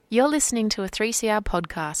You're listening to a 3CR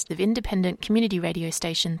podcast of independent community radio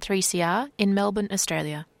station 3CR in Melbourne,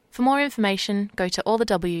 Australia. For more information, go to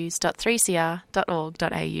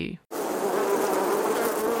allthews.3cr.org.au.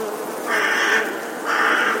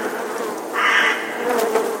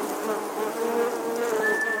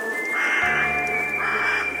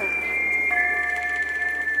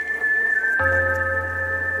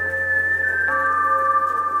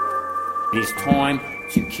 It is time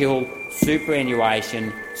to kill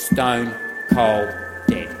superannuation stone cold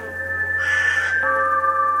dead.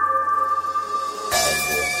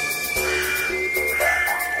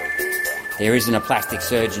 There isn't a plastic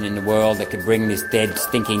surgeon in the world that could bring this dead,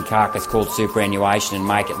 stinking carcass called superannuation and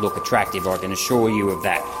make it look attractive, I can assure you of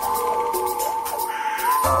that.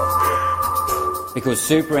 Because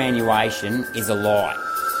superannuation is a lie.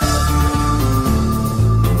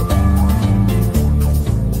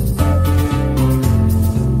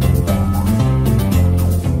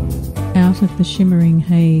 Out of the shimmering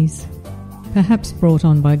haze, perhaps brought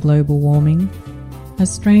on by global warming, a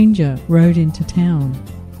stranger rode into town,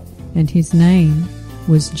 and his name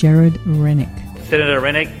was Gerard Rennick. Senator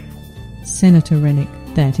Rennick. Senator Rennick,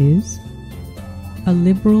 that is. A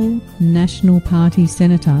Liberal National Party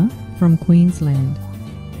senator from Queensland.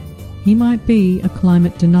 He might be a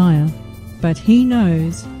climate denier, but he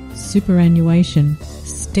knows superannuation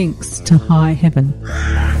stinks to high heaven.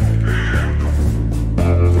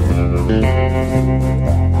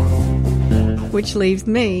 Which leaves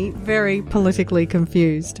me very politically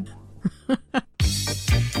confused.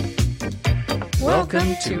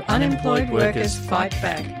 Welcome to Unemployed Workers Fight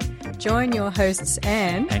Back. Join your hosts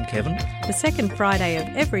Anne And Kevin. the second Friday of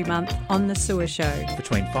every month on The Sewer Show.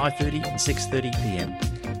 Between 5:30 and 6:30pm.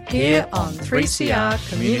 Here on 3CR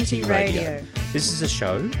Community Radio. This is a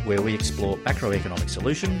show where we explore macroeconomic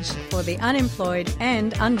solutions For the unemployed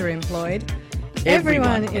and underemployed,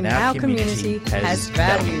 everyone in our community has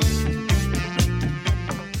value.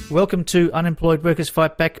 Welcome to Unemployed Workers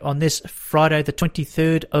Fight Back on this Friday the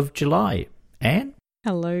 23rd of July. Anne?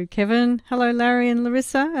 Hello, Kevin. Hello, Larry and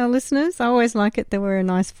Larissa, our listeners. I always like it that we're a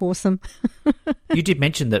nice foursome. You did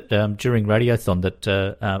mention that during Radiothon that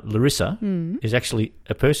Larissa is actually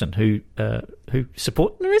a person who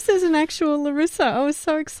support. Larissa's an actual Larissa. I was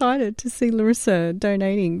so excited to see Larissa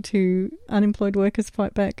donating to Unemployed Workers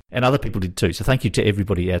Fight Back. And other people did too. So thank you to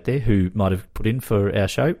everybody out there who might have put in for our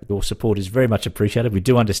show. Your support is very much appreciated. We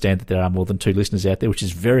do understand that there are more than 2 listeners out there, which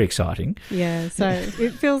is very exciting. Yeah, so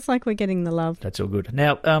it feels like we're getting the love. That's all good.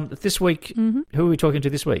 Now, this week, who are we talking to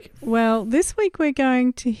this week? Well, this week we're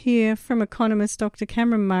going to hear from economist Dr.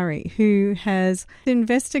 Cameron Murray, who has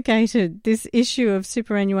investigated this issue of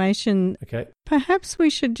superannuation. Okay. Perhaps we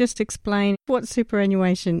should just explain what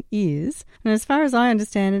superannuation is. And as far as I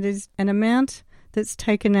understand it, is an amount that's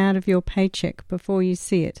taken out of your paycheck before you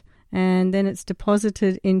see it. And then it's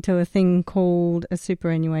deposited into a thing called a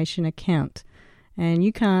superannuation account. And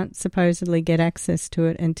you can't supposedly get access to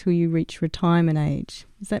it until you reach retirement age.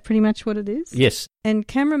 Is that pretty much what it is? Yes. And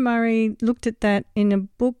Cameron Murray looked at that in a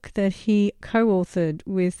book that he co-authored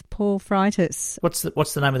with Paul Freitas. What's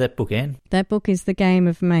the name of that book, Anne? That book is The Game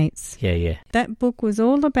of Mates. Yeah. That book was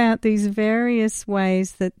all about these various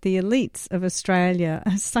ways that the elites of Australia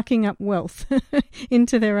are sucking up wealth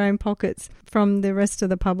into their own pockets from the rest of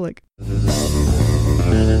the public.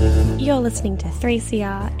 You're listening to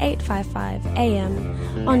 3CR 855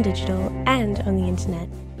 AM on digital and on the internet.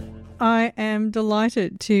 I am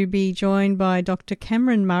delighted to be joined by Dr.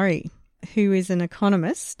 Cameron Murray, who is an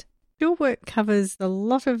economist. Your work covers a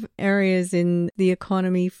lot of areas in the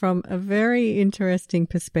economy from a very interesting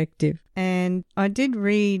perspective. And I did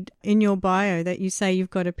read in your bio that you say you've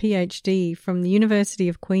got a PhD from the University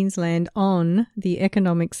of Queensland on the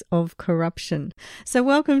economics of corruption. So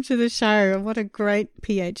welcome to the show. What a great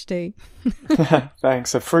PhD.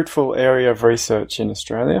 Thanks. A fruitful area of research in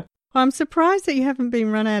Australia. I'm surprised that you haven't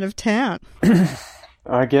been run out of town.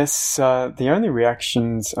 I guess the only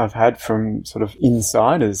reactions I've had from sort of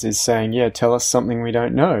insiders is saying, yeah, tell us something we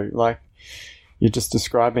don't know, like you're just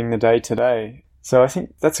describing the day-to-day. So I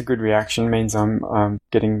think that's a good reaction, means I'm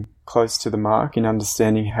getting close to the mark in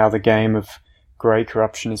understanding how the game of grey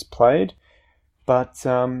corruption is played. But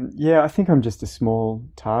I think I'm just a small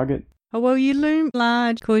target. Oh, well, you loom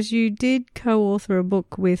large because you did co-author a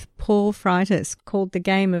book with Paul Freitas called The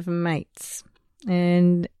Game of Mates.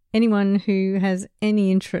 And anyone who has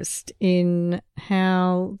any interest in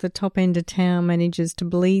how the top end of town manages to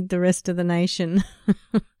bleed the rest of the nation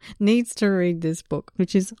needs to read this book,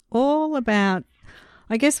 which is all about,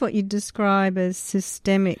 I guess, what you describe as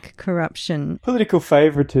systemic corruption. Political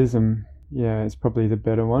favouritism, yeah, is probably the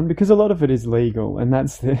better one, because a lot of it is legal, and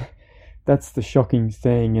that's That's the shocking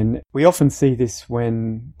thing. And we often see this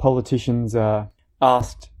when politicians are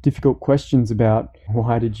asked difficult questions about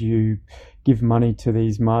why did you give money to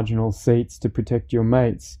these marginal seats to protect your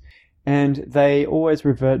mates? And they always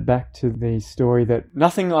revert back to the story that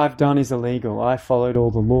nothing I've done is illegal. I followed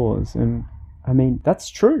all the laws. And I mean, that's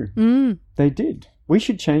true. They did. We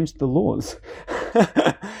should change the laws.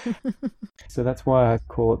 So that's why I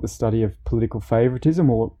call it the study of political favoritism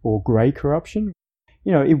or grey corruption.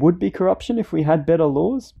 You know, it would be corruption if we had better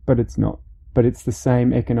laws, but it's not. But it's the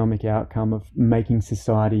same economic outcome of making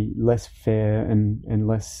society less fair and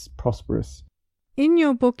less prosperous. In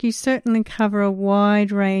your book, you certainly cover a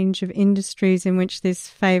wide range of industries in which this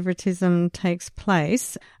favouritism takes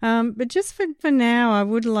place. But just for now, I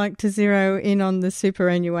would like to zero in on the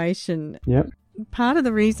superannuation. Yep. Part of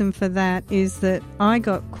the reason for that is that I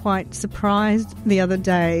got quite surprised the other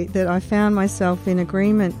day that I found myself in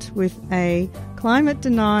agreement with a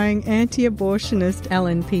climate-denying, anti-abortionist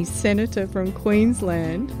LNP senator from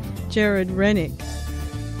Queensland, Gerard Rennick.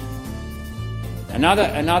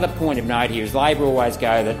 Another point of note here is Labor always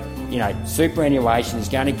go that, you know, superannuation is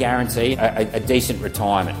going to guarantee a decent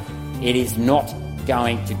retirement. It is not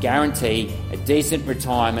going to guarantee a decent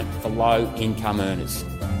retirement for low-income earners.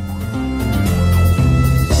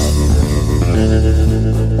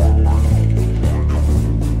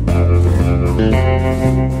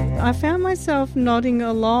 I found myself nodding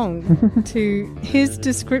along to his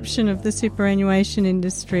description of the superannuation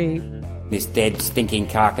industry, This dead, stinking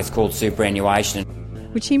carcass called superannuation.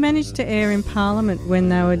 which he managed to air in Parliament when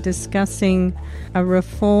they were discussing a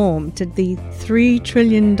reform to the $3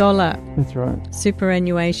 trillion That's right.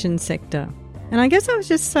 superannuation sector. And I guess I was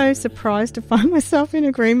just so surprised to find myself in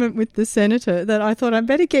agreement with the senator that I thought I'd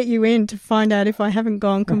better get you in to find out if I haven't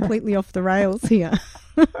gone completely off the rails here.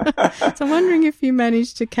 So I'm wondering if you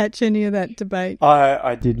managed to catch any of that debate.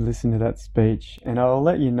 I did listen to that speech, and I'll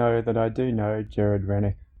let you know that I do know Gerard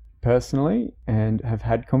Rennick personally and have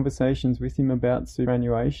had conversations with him about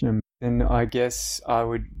superannuation. And I guess I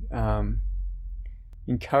would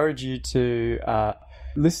encourage you to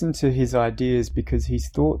listen to his ideas because he's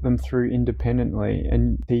thought them through independently,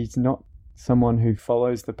 and he's not someone who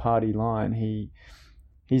follows the party line.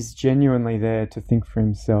 He's genuinely there to think for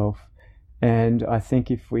himself. And I think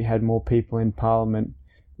if we had more people in Parliament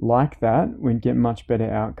like that, we'd get much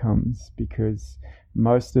better outcomes, because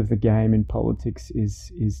most of the game in politics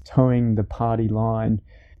is towing the party line,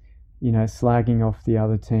 you know, slagging off the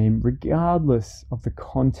other team, regardless of the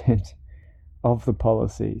content of the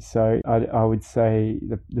policy. So I would say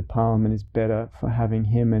the Parliament is better for having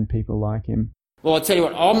him and people like him. Well, I'll tell you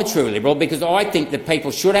what, I'm a true Liberal because I think that people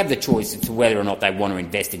should have the choice as to whether or not they want to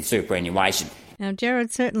invest in superannuation. Now, Gerard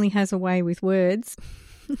certainly has a way with words.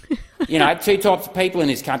 You know, two types of people in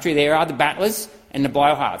this country. There are the battlers and the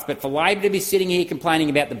blowhards. But for Labor to be sitting here complaining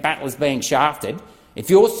about the battlers being shafted, if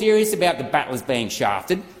you're serious about the battlers being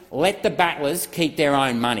shafted, let the battlers keep their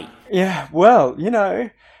own money. Yeah, well, you know,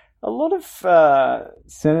 a lot of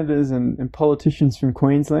senators and politicians from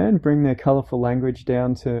Queensland bring their colourful language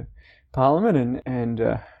down to Parliament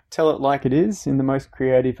and tell it like it is in the most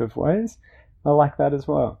creative of ways. I like that as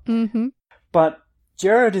well. Mm-hmm. But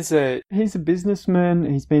Gerard he's a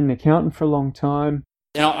businessman. He's been an accountant for a long time.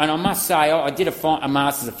 And I must say, I did a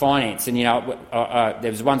Masters of Finance, and, you know,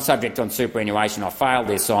 there was one subject on superannuation. I failed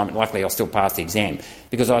the assignment. Luckily, I still passed the exam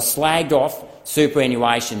because I slagged off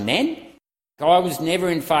superannuation then. I was never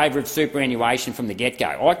in favour of superannuation from the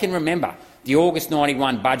get-go. I can remember the August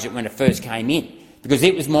 91 budget when it first came in because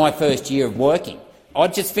it was my first year of working.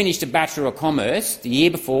 I'd just finished a Bachelor of Commerce the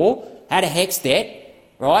year before, had a HECS debt,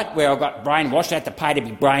 right, where I got brainwashed. I had to pay to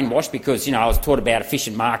be brainwashed because, you know, I was taught about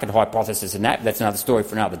efficient market hypothesis and that. That's another story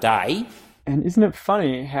for another day. And isn't it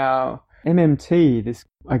funny how MMT, this,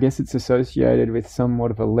 I guess it's associated with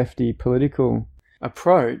somewhat of a lefty political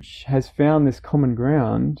approach, has found this common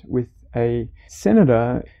ground with a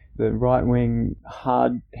senator, the right-wing,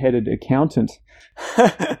 hard-headed accountant.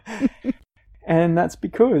 And that's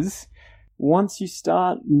because once you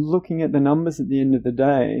start looking at the numbers at the end of the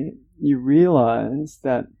day, you realise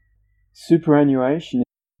that superannuation,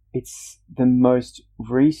 it's the most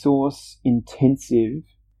resource-intensive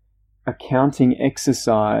accounting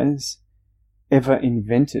exercise ever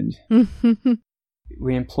invented.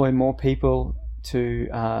 We employ more people to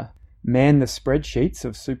man the spreadsheets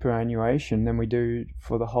of superannuation than we do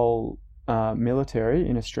for the whole military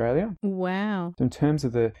in Australia. Wow. In terms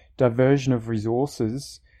of the diversion of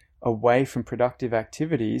resources away from productive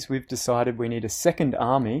activities, we've decided we need a second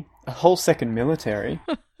army, a whole second military.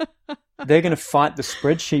 They're going to fight the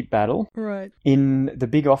spreadsheet battle right. in the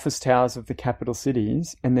big office towers of the capital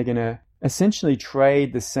cities, and they're going to essentially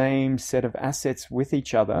trade the same set of assets with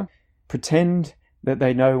each other, pretend that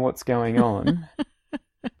they know what's going on,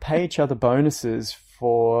 pay each other bonuses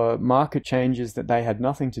for market changes that they had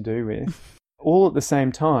nothing to do with, all at the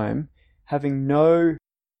same time, having no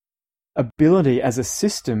ability as a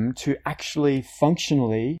system to actually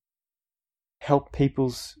functionally help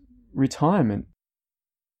people's retirement.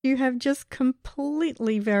 You have just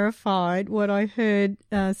completely verified what I heard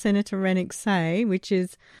Senator Rennick say, which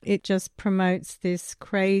is it just promotes this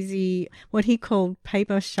crazy, what he called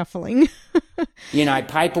paper shuffling.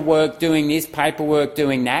 Paperwork doing this, paperwork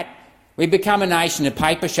doing that. We've become a nation of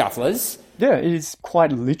paper shufflers. Yeah, it is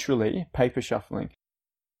quite literally paper shuffling.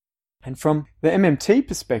 And from the MMT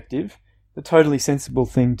perspective, the totally sensible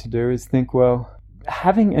thing to do is think, well,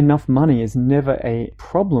 having enough money is never a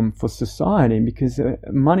problem for society because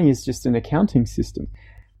money is just an accounting system.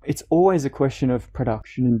 It's always a question of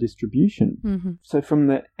production and distribution. Mm-hmm. So from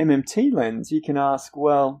the MMT lens, you can ask,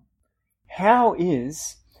 well, how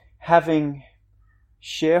is having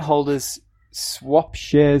shareholders swap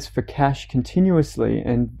shares for cash continuously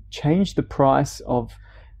and change the price of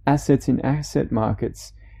assets in asset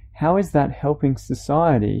markets, how is that helping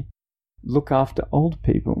society look after old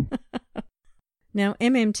people? Now,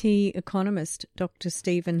 MMT economist Dr.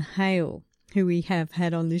 Stephen Hale, who we have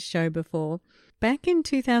had on this show before, back in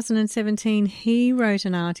 2017, he wrote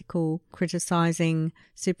an article criticising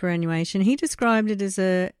superannuation. He described it as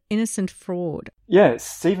an innocent fraud. Yes,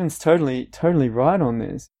 Stephen's totally right on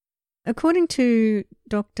this. According to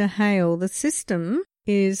Dr. Hale, the system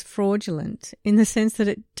is fraudulent in the sense that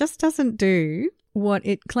it just doesn't do what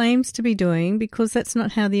it claims to be doing because that's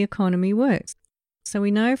not how the economy works. So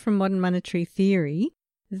we know from modern monetary theory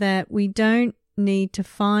that we don't need to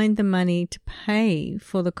find the money to pay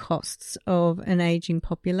for the costs of an ageing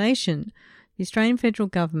population. The Australian federal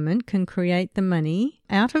government can create the money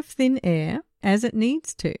out of thin air as it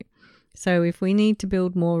needs to. So if we need to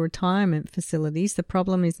build more retirement facilities, the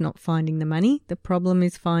problem is not finding the money. The problem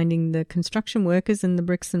is finding the construction workers and the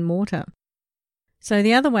bricks and mortar. So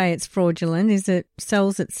the other way it's fraudulent is it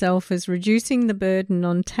sells itself as reducing the burden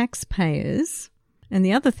on taxpayers. And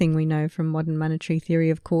the other thing we know from modern monetary theory,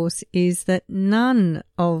 of course, is that none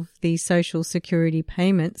of the social security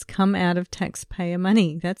payments come out of taxpayer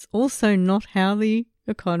money. That's also not how the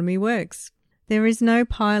economy works. There is no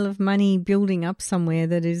pile of money building up somewhere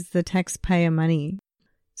that is the taxpayer money.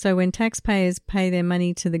 So when taxpayers pay their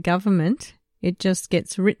money to the government, it just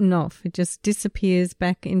gets written off. It just disappears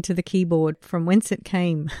back into the keyboard from whence it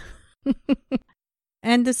came.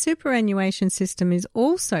 And the superannuation system is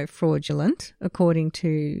also fraudulent, according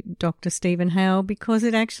to Dr. Stephen Hale, because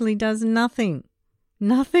it actually does nothing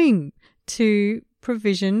to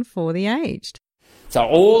provision for the aged. So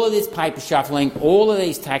all of this paper shuffling, all of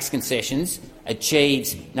these tax concessions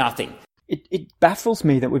achieves nothing. It baffles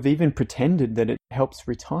me that we've even pretended that it helps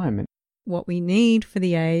retirement. What we need for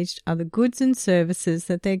the aged are the goods and services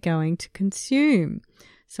that they're going to consume.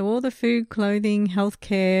 So all the food, clothing,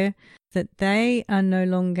 healthcare that they are no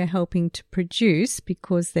longer helping to produce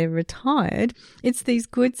because they're retired, it's these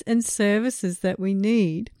goods and services that we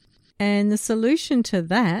need. And the solution to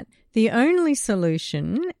that, the only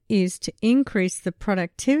solution, is to increase the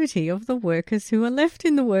productivity of the workers who are left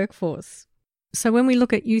in the workforce. So when we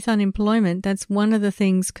look at youth unemployment, that's one of the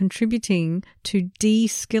things contributing to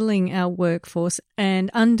de-skilling our workforce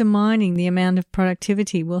and undermining the amount of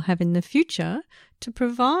productivity we'll have in the future to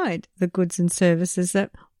provide the goods and services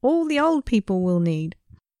that all the old people will need.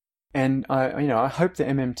 And I hope the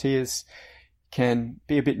MMTers can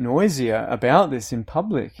be a bit noisier about this in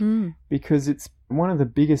public because it's one of the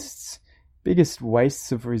biggest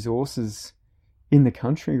wastes of resources in the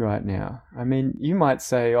country right now. I mean, you might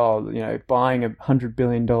say, buying $100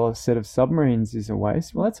 billion set of submarines is a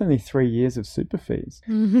waste. Well, that's only 3 years of super fees.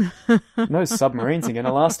 Those submarines are going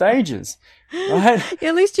to last ages, right? Yeah,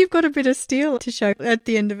 at least you've got a bit of steel to show at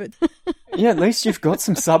the end of it. Yeah, at least you've got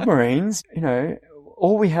some submarines.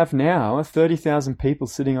 All we have now are 30,000 people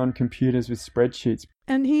sitting on computers with spreadsheets.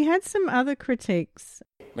 And he had some other critiques.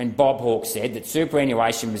 When Bob Hawke said that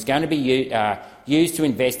superannuation was going to be used to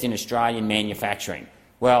invest in Australian manufacturing.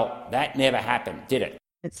 Well, that never happened, did it?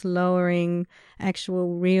 It's lowering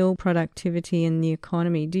actual real productivity in the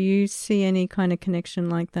economy. Do you see any kind of connection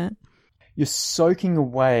like that? You're soaking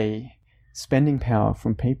away spending power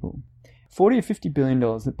from people. $40 or $50 billion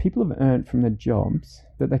that people have earned from their jobs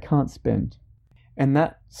that they can't spend. And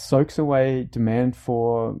that soaks away demand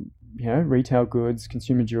for retail goods,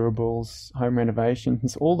 consumer durables, home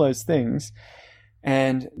renovations, all those things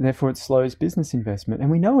And therefore it slows business investment.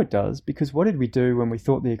 And we know it does, because what did we do when we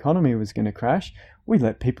thought the economy was going to crash? We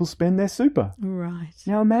let people spend their super. Right.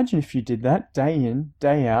 Now imagine if you did that day in,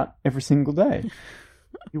 day out, every single day.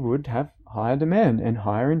 You would have higher demand and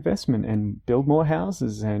higher investment and build more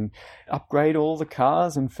houses and upgrade all the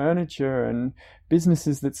cars and furniture and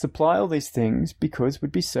businesses that supply all these things, because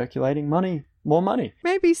we'd be circulating money, more money.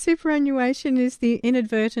 Maybe superannuation is the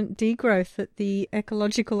inadvertent degrowth that the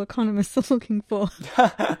ecological economists are looking for.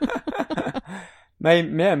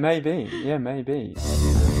 Maybe.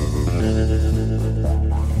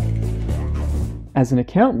 As an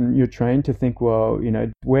accountant, you're trained to think, well,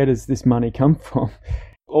 where does this money come from?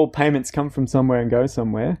 All payments come from somewhere and go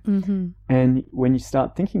somewhere. Mm-hmm. And when you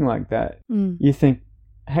start thinking like that, you think,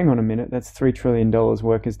 hang on a minute, that's $3 trillion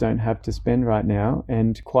workers don't have to spend right now,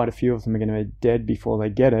 and quite a few of them are going to be dead before they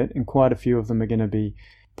get it, and quite a few of them are going to be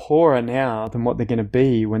poorer now than what they're going to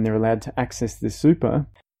be when they're allowed to access this super.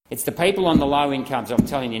 It's the people on the low incomes, I'm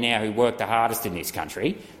telling you now, who work the hardest in this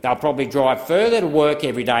country. They'll probably drive further to work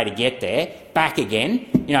every day to get there, back again.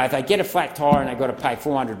 If they get a flat tyre and they've got to pay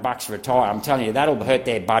 $400 for a tyre, I'm telling you, that'll hurt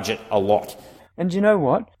their budget a lot. And you know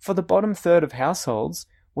what? For the bottom third of households,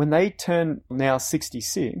 when they turn now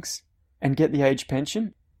 66 and get the age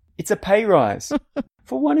pension, it's a pay rise.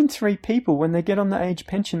 For 1 in 3 people, when they get on the age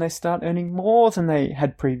pension, they start earning more than they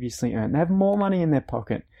had previously earned. They have more money in their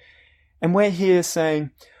pocket. And we're here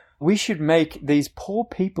saying we should make these poor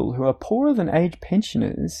people who are poorer than age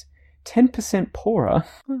pensioners 10% poorer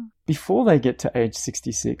before they get to age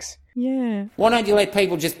 66. Yeah. Why don't you let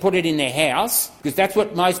people just put it in their house? Because that's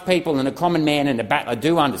what most people and a common man and a battler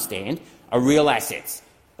do understand, are real assets.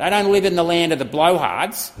 They don't live in the land of the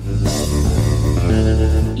blowhards.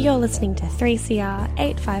 You're listening to 3CR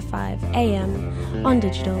 855 AM on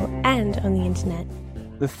digital and on the internet.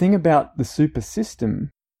 The thing about the super system,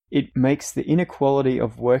 it makes the inequality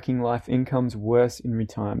of working life incomes worse in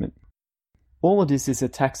retirement. All it is a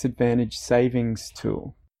tax advantage savings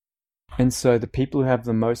tool. And so the people who have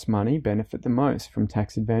the most money benefit the most from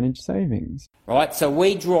tax advantage savings. Right, so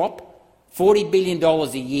we drop $40 billion a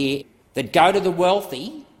year that go to the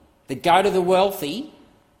wealthy,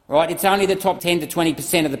 right? It's only the top 10 to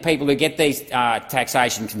 20% of the people who get these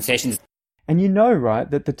taxation concessions. And you know,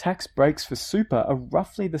 right, that the tax breaks for super are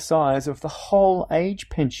roughly the size of the whole age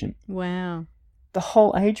pension. Wow. The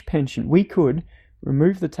whole age pension. We could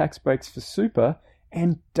remove the tax breaks for super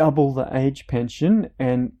and double the age pension,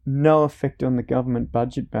 and no effect on the government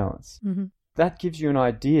budget balance. Mm-hmm. That gives you an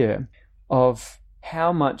idea of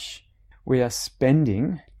how much we are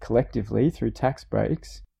spending collectively through tax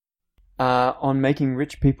breaks on making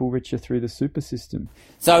rich people richer through the super system.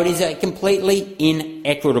 So it is a completely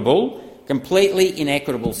inequitable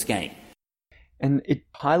scheme. And it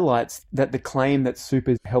highlights that the claim that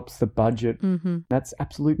super helps the budget, that's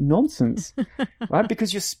absolute nonsense, right?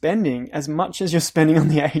 Because you're spending as much as you're spending on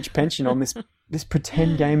the age pension on this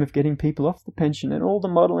pretend game of getting people off the pension. And all the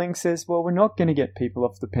modelling says, well, we're not going to get people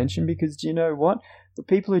off the pension because, do you know what? The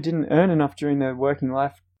people who didn't earn enough during their working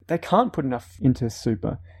life, they can't put enough into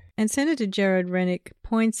super. And Senator Gerard Rennick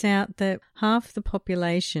points out that half the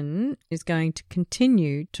population is going to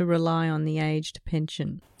continue to rely on the aged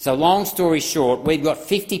pension. So long story short, we've got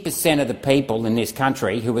 50% of the people in this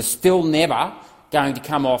country who are still never going to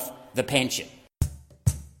come off the pension.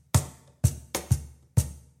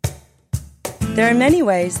 There are many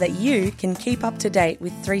ways that you can keep up to date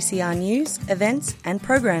with 3CR news, events and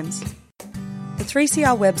programs. The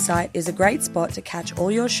 3CR website is a great spot to catch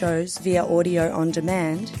all your shows via audio on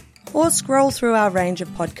demand or scroll through our range of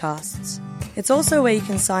podcasts. It's also where you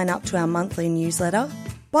can sign up to our monthly newsletter,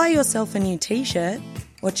 buy yourself a new t-shirt,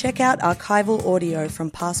 or check out archival audio from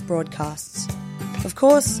past broadcasts. Of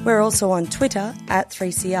course, we're also on Twitter at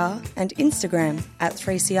 3CR and Instagram at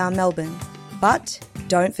 3CR Melbourne. But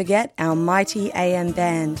don't forget our mighty AM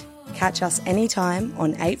band. Catch us anytime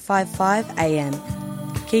on 855 AM.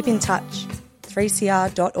 Keep in touch.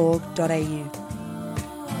 3cr.org.au.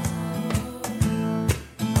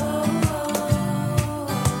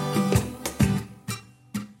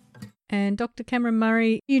 And Dr. Cameron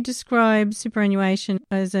Murray, you describe superannuation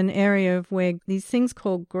as an area of where these things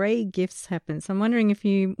called grey gifts happen. So I'm wondering if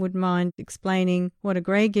you would mind explaining what a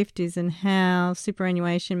grey gift is and how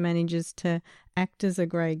superannuation manages to act as a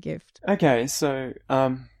grey gift. Okay, so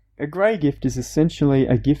a grey gift is essentially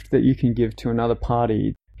a gift that you can give to another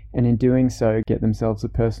party, and in doing so get themselves a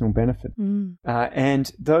personal benefit.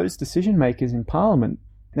 And those decision makers in Parliament,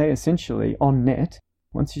 they essentially, on net,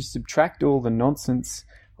 once you subtract all the nonsense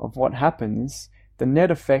of what happens, the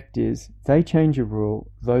net effect is they change a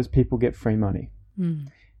rule, those people get free money.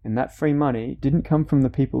 And that free money didn't come from the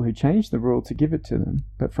people who changed the rule to give it to them,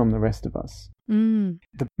 but from the rest of us. The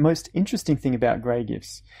most interesting thing about grey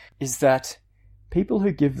gifts is that people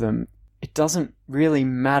who give them, it doesn't really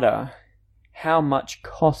matter how much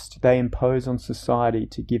cost they impose on society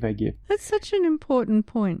to give a gift. That's such an important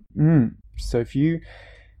point. So if you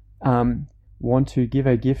want to give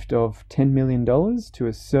a gift of $10 million to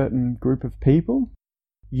a certain group of people,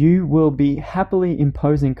 you will be happily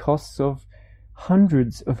imposing costs of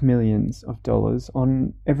hundreds of millions of dollars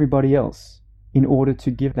on everybody else in order to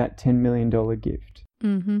give that $10 million gift.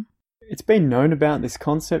 It's been known about this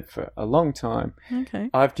concept for a long time. Okay.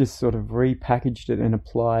 I've just sort of repackaged it and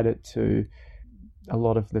applied it to a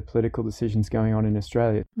lot of the political decisions going on in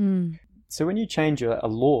Australia. So when you change a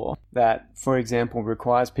law that, for example,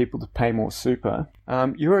 requires people to pay more super,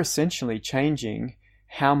 you're essentially changing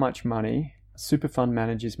how much money super fund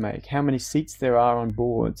managers make, how many seats there are on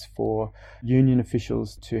boards for union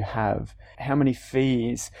officials to have, how many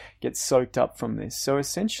fees get soaked up from this. So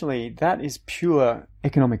essentially that is pure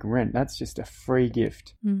economic rent. That's just a free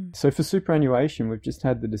gift. So for superannuation, we've just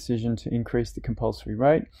had the decision to increase the compulsory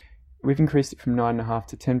rate. We've increased it from 9.5%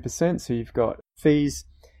 to 10%. So you've got fees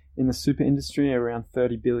in the super industry around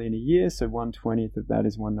 $30 billion a year. So 1/20th of that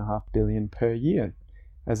is $1.5 billion per year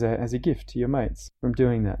as a gift to your mates from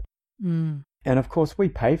doing that. And of course, we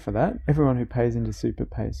pay for that. Everyone who pays into super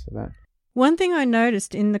pays for that. One thing I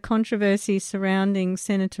noticed in the controversy surrounding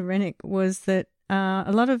Senator Rennick was that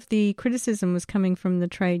a lot of the criticism was coming from the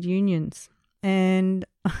trade unions. And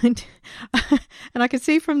I could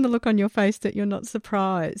see from the look on your face that you're not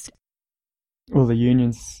surprised. Well, the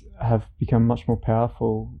unions have become much more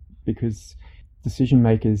powerful because decision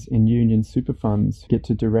makers in union super funds get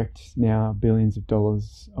to direct now billions of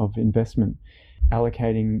dollars of investment,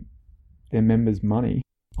 allocating their members' money.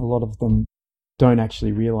 A lot of them don't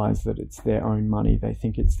actually realise that it's their own money. They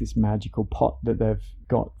think it's this magical pot that they've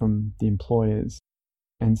got from the employers.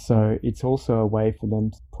 And so it's also a way for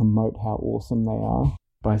them to promote how awesome they are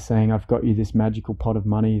by saying, I've got you this magical pot of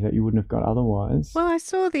money that you wouldn't have got otherwise. Well, I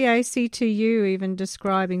saw the ACTU even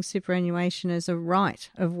describing superannuation as a right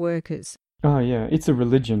of workers. Oh, yeah. It's a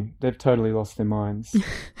religion. They've totally lost their minds.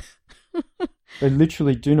 They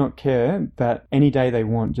literally do not care that any day they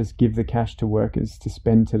want, just give the cash to workers to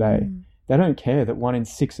spend today. They don't care that 1 in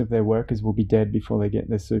 6 of their workers will be dead before they get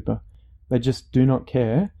their super. They just do not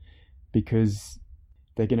care because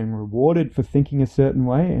they're getting rewarded for thinking a certain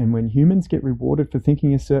way. And when humans get rewarded for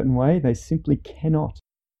thinking a certain way, they simply cannot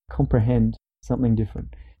comprehend something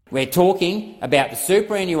different. We're talking about the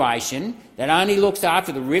superannuation that only looks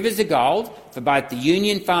after the rivers of gold for both the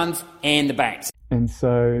union funds and the banks. And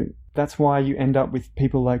so that's why you end up with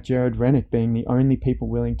people like Jared Rennick being the only people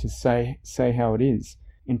willing to say how it is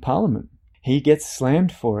in Parliament. He gets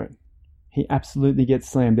slammed for it. He absolutely gets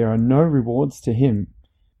slammed. There are no rewards to him.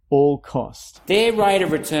 All cost. Their rate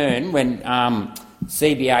of return when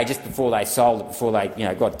CBA, just before they sold it, before they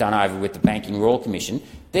got done over with the Banking Royal Commission,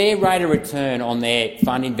 their rate of return on their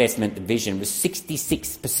fund investment division was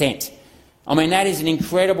 66%. I mean, that is an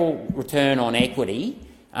incredible return on equity,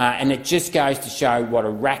 and it just goes to show what a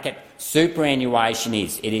racket superannuation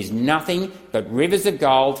is. It is nothing but rivers of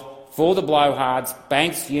gold for the blowhards,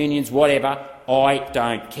 banks, unions, whatever. I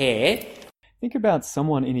don't care. Think about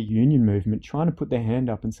someone in a union movement trying to put their hand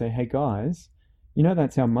up and say, hey guys,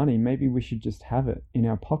 that's our money, maybe we should just have it in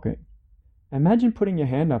our pocket. Imagine putting your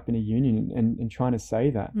hand up in a union and trying to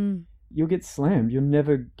say that. You'll get slammed. You'll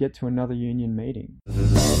never get to another union meeting.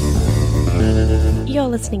 You're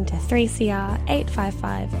listening to 3CR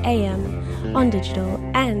 855 AM on digital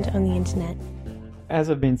and on the internet.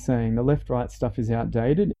 As I've been saying, the left-right stuff is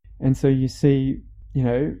outdated. And so you see,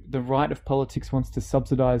 the right of politics wants to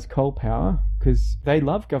subsidise coal power because they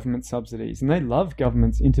love government subsidies and they love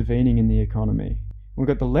governments intervening in the economy. We've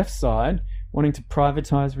got the left side wanting to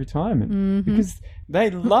privatise retirement because they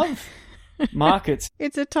love markets.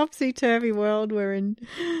 It's a topsy-turvy world we're in.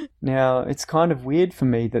 Now, it's kind of weird for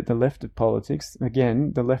me that the left of politics,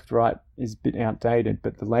 again, the left-right is a bit outdated,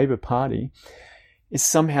 but the Labor Party is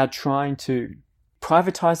somehow trying to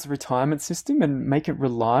privatise the retirement system and make it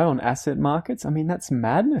rely on asset markets. I mean, that's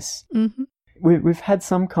madness. We've had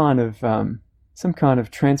some kind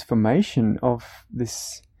of transformation of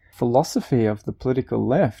this philosophy of the political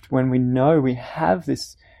left when we know we have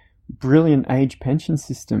this brilliant age pension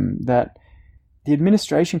system that the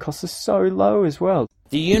administration costs are so low as well.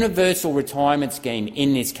 The universal retirement scheme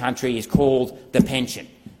in this country is called the pension,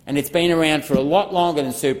 and it's been around for a lot longer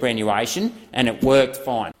than superannuation, and it worked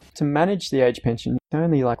fine. To manage the age pension,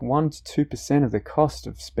 only like 1% to 2% of the cost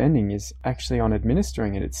of spending is actually on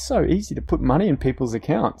administering it. It's so easy to put money in people's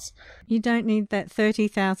accounts. You don't need that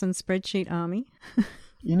 30,000 spreadsheet army.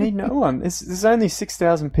 You need no one. There's only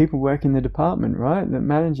 6,000 people work in the department, right, that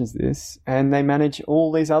manages this, and they manage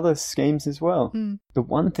all these other schemes as well. The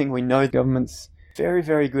one thing we know the government's very,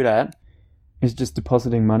 very good at is just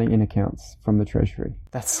depositing money in accounts from the Treasury.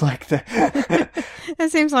 That's like the...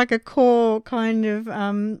 That seems like a core kind of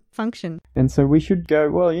function. And so we should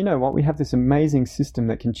go, well, you know what, we have this amazing system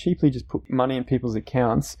that can cheaply just put money in people's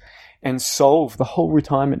accounts and solve the whole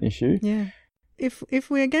retirement issue. Yeah. If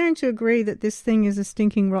we're going to agree that this thing is a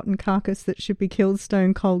stinking rotten carcass that should be killed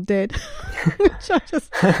stone cold dead, which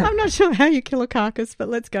I'm not sure how you kill a carcass, but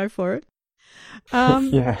let's go for it.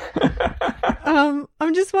 Yeah.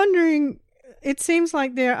 I'm just wondering, it seems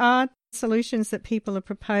like there are solutions that people are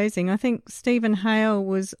proposing. I think Stephen Hale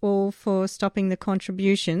was all for stopping the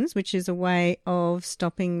contributions, which is a way of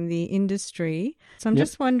stopping the industry. So I'm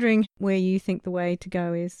just wondering where you think the way to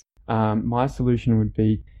go is. My solution would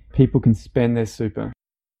be people can spend their super.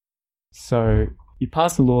 So you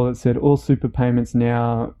passed a law that said all super payments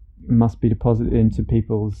now must be deposited into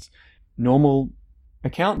people's normal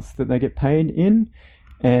accounts that they get paid in,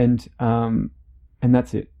 and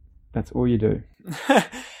that's it. That's all you do.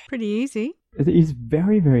 Pretty easy. It is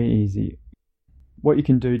very, very easy. What you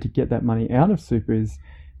can do to get that money out of super is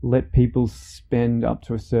let people spend up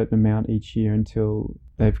to a certain amount each year until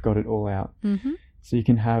they've got it all out. Mm-hmm. So you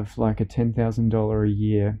can have like a $10,000 a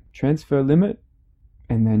year transfer limit,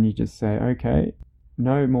 and then you just say, okay,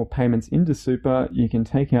 no more payments into super. You can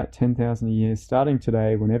take out $10,000 a year starting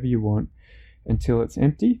today whenever you want until it's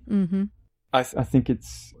empty. Mm-hmm. I think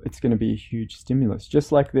it's going to be a huge stimulus,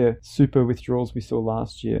 just like the super withdrawals we saw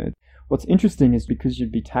last year. What's interesting is because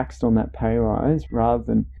you'd be taxed on that pay rise rather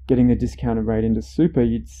than getting the discounted rate into super,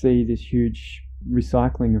 you'd see this huge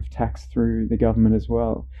recycling of tax through the government as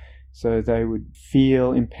well. So they would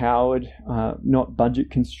feel empowered, not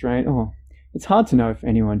budget constrained. Oh, it's hard to know if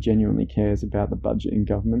anyone genuinely cares about the budget in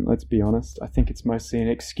government, let's be honest. I think it's mostly an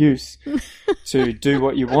excuse to do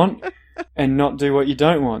what you want and not do what you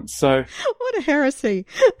don't want. So what a heresy.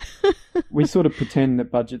 We sort of pretend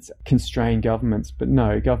that budgets constrain governments, but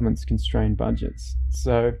no, governments constrain budgets.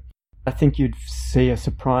 So I think you'd see a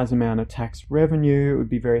surprise amount of tax revenue. It would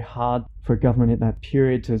be very hard for a government at that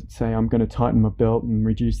period to say, I'm going to tighten my belt and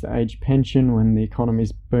reduce the age pension when the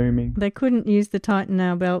economy's booming. They couldn't use the tighten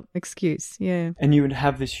our belt excuse, yeah. And you would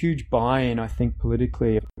have this huge buy-in, I think,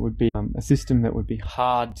 politically. It would be a system that would be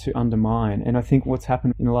hard to undermine. And I think what's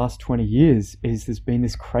happened in the last 20 years is there's been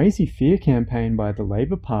this crazy fear campaign by the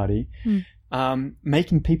Labor Party,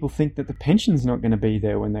 making people think that the pension's not going to be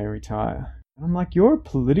there when they retire. I'm like, you're a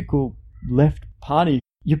political left party.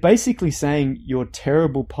 You're basically saying you're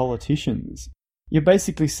terrible politicians. You're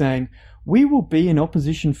basically saying, we will be in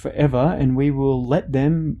opposition forever and we will let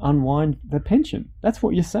them unwind the pension. That's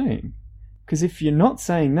what you're saying. Because if you're not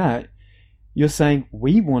saying that, you're saying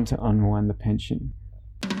we want to unwind the pension.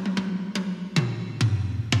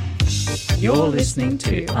 You're listening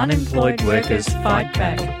to Unemployed Workers Fight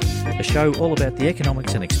Back, a show all about the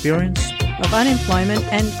economics and experience of unemployment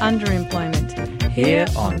and underemployment here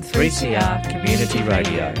on 3CR Community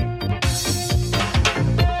Radio.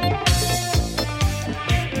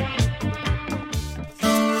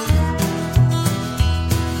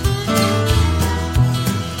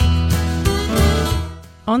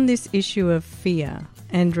 On this issue of fear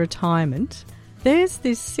and retirement, there's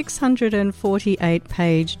this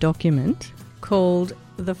 648-page document called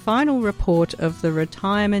The Final Report of the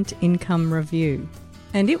Retirement Income Review.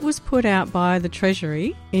 And it was put out by the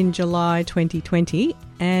Treasury in July 2020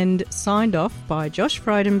 and signed off by Josh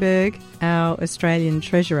Frydenberg, our Australian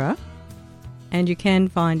Treasurer, and you can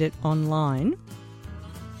find it online.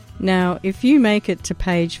 Now, if you make it to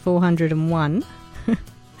page 401,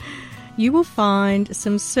 you will find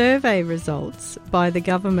some survey results by the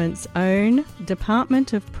government's own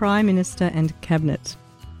Department of Prime Minister and Cabinet.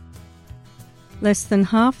 Less than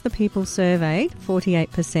half the people surveyed,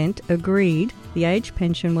 48%, agreed the age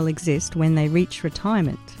pension will exist when they reach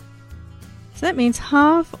retirement. So that means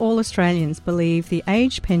half all Australians believe the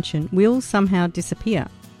age pension will somehow disappear.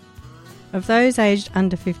 Of those aged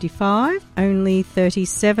under 55, only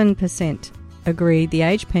 37% agreed the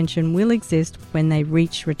age pension will exist when they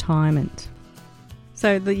reach retirement.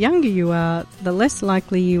 So the younger you are, the less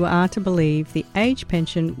likely you are to believe the age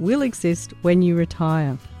pension will exist when you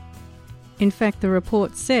retire. In fact, the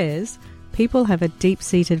report says people have a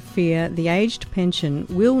deep-seated fear the aged pension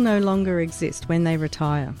will no longer exist when they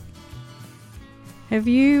retire. Have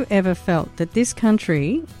you ever felt that this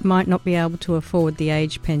country might not be able to afford the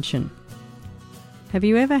age pension? Have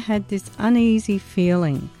you ever had this uneasy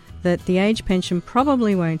feeling that the age pension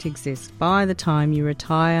probably won't exist by the time you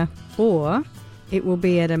retire, or it will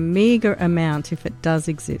be at a meagre amount if it does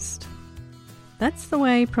exist? That's the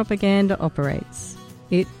way propaganda operates.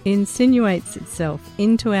 It insinuates itself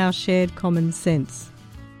into our shared common sense.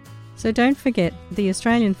 So don't forget, the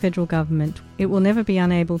Australian federal government, it will never be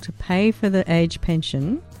unable to pay for the age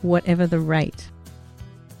pension, whatever the rate.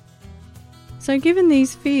 So given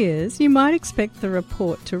these fears, you might expect the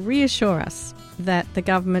report to reassure us that the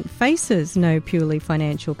government faces no purely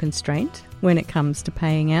financial constraint when it comes to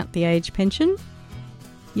paying out the age pension.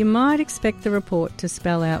 You might expect the report to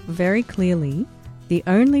spell out very clearly the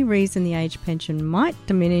only reason the age pension might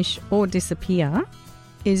diminish or disappear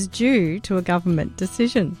is due to a government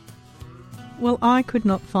decision. Well, I could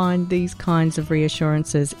not find these kinds of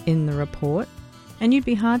reassurances in the report, and you'd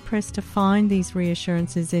be hard-pressed to find these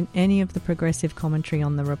reassurances in any of the progressive commentary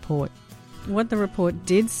on the report. What the report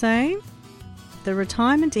did say: the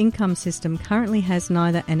retirement income system currently has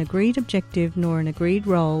neither an agreed objective nor an agreed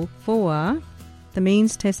role for the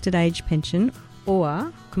means-tested age pension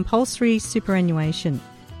or compulsory superannuation.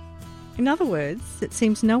 In other words, it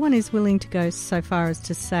seems no one is willing to go so far as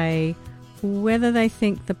to say whether they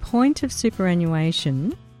think the point of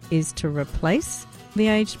superannuation is to replace the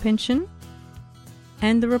aged pension.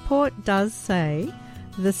 And the report does say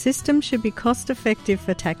the system should be cost-effective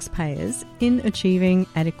for taxpayers in achieving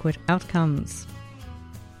adequate outcomes.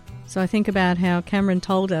 So I think about how Cameron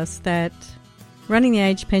told us that running the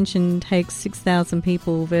aged pension takes 6,000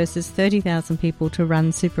 people versus 30,000 people to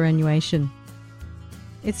run superannuation.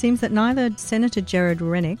 It seems that neither Senator Gerard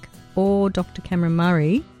Rennick or Dr. Cameron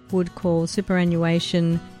Murray would call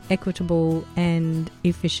superannuation equitable and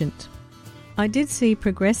efficient. I did see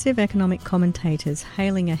progressive economic commentators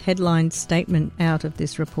hailing a headline statement out of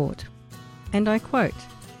this report. And I quote,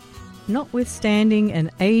 "Notwithstanding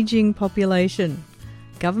an ageing population,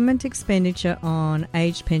 government expenditure on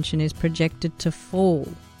aged pension is projected to fall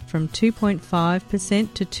from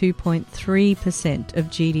 2.5% to 2.3%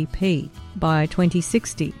 of GDP by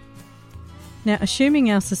 2060. Now,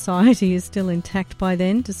 assuming our society is still intact by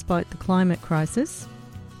then, despite the climate crisis,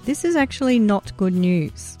 this is actually not good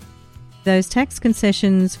news. Those tax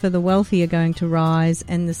concessions for the wealthy are going to rise,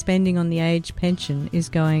 and the spending on the age pension is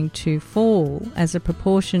going to fall as a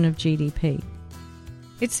proportion of GDP.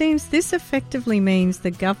 It seems this effectively means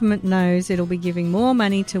the government knows it'll be giving more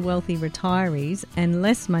money to wealthy retirees and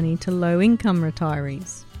less money to low-income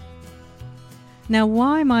retirees. Now,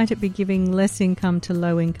 why might it be giving less income to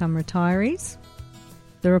low-income retirees?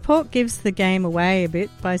 The report gives the game away a bit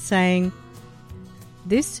by saying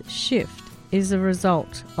this shift is a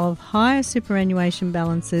result of higher superannuation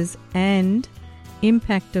balances and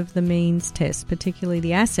impact of the means test, particularly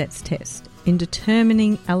the assets test, in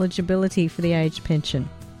determining eligibility for the age pension.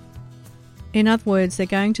 In other words, they're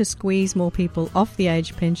going to squeeze more people off the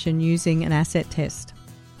age pension using an asset test.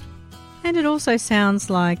 And it also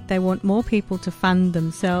sounds like they want more people to fund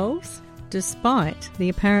themselves, despite the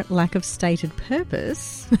apparent lack of stated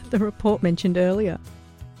purpose the report mentioned earlier.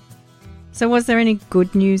 So was there any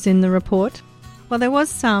good news in the report? Well, there was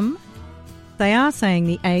some. They are saying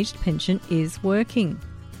the aged pension is working.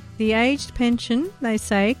 The aged pension, they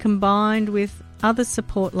say, combined with other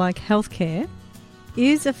support like healthcare,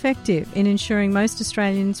 is effective in ensuring most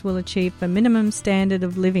Australians will achieve a minimum standard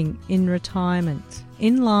of living in retirement,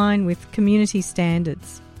 in line with community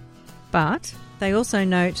standards. But they also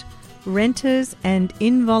note renters and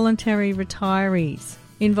involuntary retirees.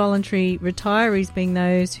 Involuntary retirees being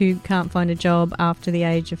those who can't find a job after the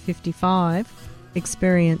age of 55,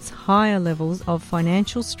 experience higher levels of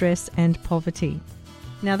financial stress and poverty.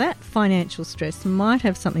 Now, that financial stress might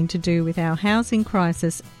have something to do with our housing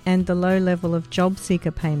crisis and the low level of job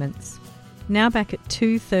seeker payments, now back at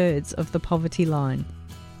 2/3 of the poverty line.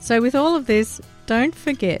 So with all of this, don't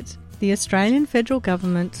forget the Australian federal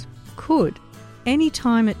government could, any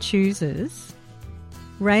time it chooses,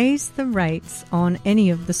 raise the rates on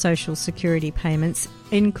any of the social security payments,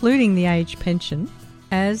 including the age pension,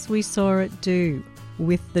 as we saw it do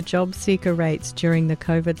with the job seeker rates during the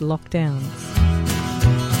COVID lockdowns.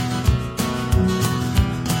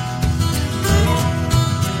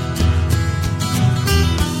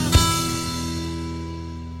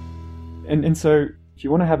 And so if you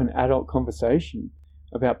want to have an adult conversation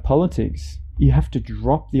about politics, you have to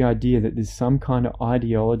drop the idea that there's some kind of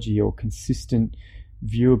ideology or consistent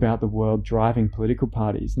view about the world driving political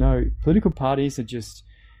parties. No, political parties are just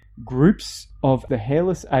groups of the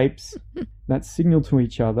hairless apes that signal to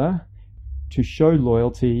each other to show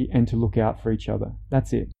loyalty and to look out for each other.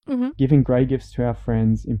 That's it. Mm-hmm. Giving grey gifts to our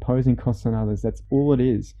friends, imposing costs on others, that's all it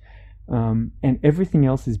is. And everything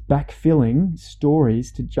else is backfilling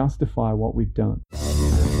stories to justify what we've done.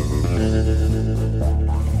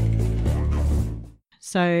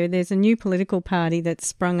 So there's a new political party that's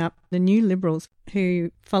sprung up, the New Liberals,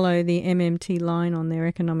 who follow the MMT line on their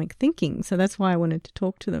economic thinking. So that's why I wanted to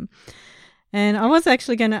talk to them. And I was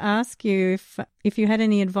actually going to ask you if you had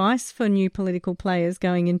any advice for new political players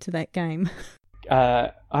going into that game.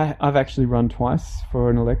 I've actually run twice for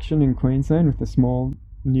an election in Queensland with a small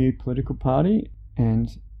new political party, and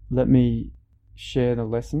let me share the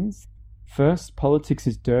lessons. First, politics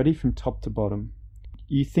is dirty from top to bottom.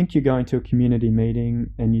 You think you're going to a community meeting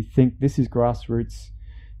and you think this is grassroots,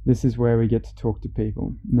 this is where we get to talk to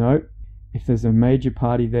people. No, if there's a major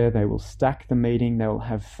party there, they will stack the meeting, they will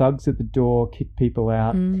have thugs at the door, kick people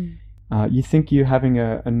out. You think you're having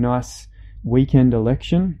a nice weekend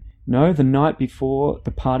election. No, the night before,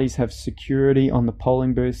 the parties have security on the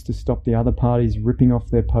polling booths to stop the other parties ripping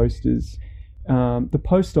off their posters. The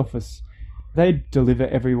post office, they deliver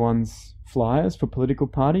everyone's flyers for political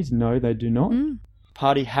parties. No, they do not.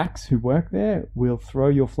 Party hacks who work there will throw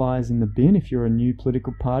your flyers in the bin if you're a new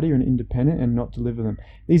political party or an independent and not deliver them.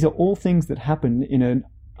 These are all things that happen in an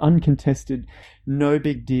uncontested, no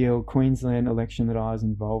big deal Queensland election that I was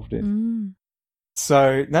involved in.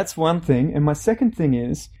 So that's one thing. And my second thing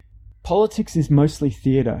is, politics is mostly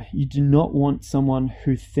theatre. You do not want someone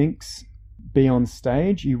who thinks be on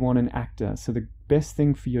stage. You want an actor. So the best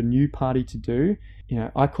thing for your new party to do,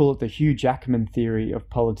 I call it the Hugh Jackman theory of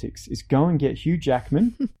politics, is go and get Hugh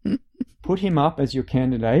Jackman, put him up as your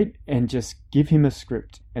candidate and just give him a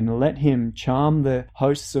script and let him charm the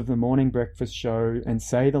hosts of the morning breakfast show and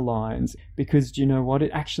say the lines. Because do you know what?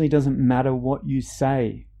 It actually doesn't matter what you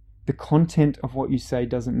say. The content of what you say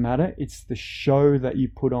doesn't matter. It's the show that you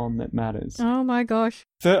put on that matters. Oh my gosh.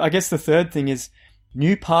 I guess the third thing is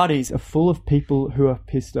new parties are full of people who are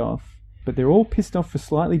pissed off, but they're all pissed off for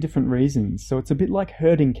slightly different reasons. So it's a bit like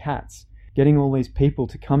herding cats, getting all these people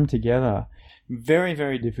to come together. Very,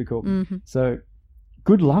 very difficult. So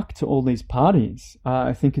good luck to all these parties.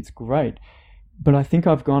 I think it's great. But I think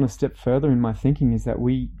I've gone a step further in my thinking is that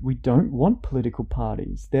we don't want political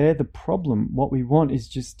parties. They're the problem. What we want is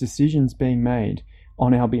just decisions being made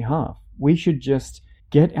on our behalf. We should just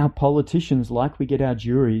get our politicians like we get our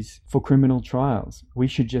juries for criminal trials. We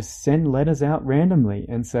should just send letters out randomly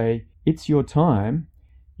and say, it's your time.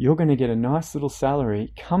 You're going to get a nice little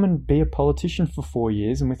salary. Come and be a politician for 4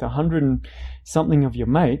 years, and with 100 and something of your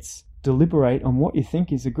mates, deliberate on what you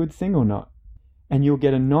think is a good thing or not. And you'll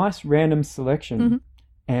get a nice random selection,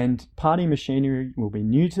 and party machinery will be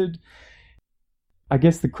neutered. I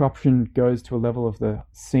guess the corruption goes to a level of the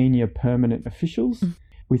senior permanent officials.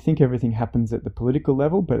 We think everything happens at the political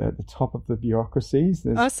level, but at the top of the bureaucracies...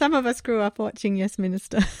 some of us grew up watching Yes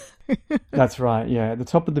Minister. That's right, yeah. At the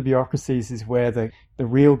top of the bureaucracies is where the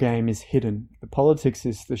real game is hidden. The politics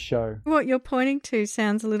is the show. What you're pointing to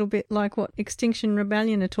sounds a little bit like what Extinction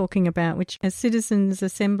Rebellion are talking about, which are citizens'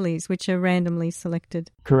 assemblies, which are randomly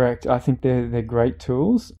selected. Correct. I think they're great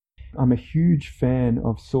tools. I'm a huge fan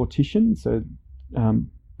of sortition, so...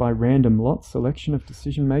 by random lot selection of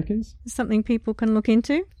decision makers. Something people can look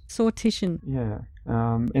into? Sortition. Yeah.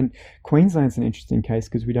 And Queensland's an interesting case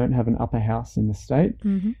because we don't have an upper house in the state.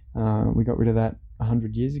 We got rid of that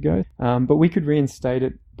 100 years ago. But we could reinstate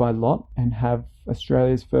it by lot and have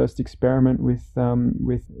Australia's first experiment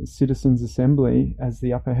with Citizens' Assembly as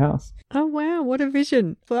the upper house. Oh, wow. What a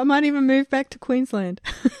vision. Well, I might even move back to Queensland.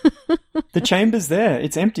 The chamber's there.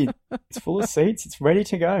 It's empty. It's full of seats. It's ready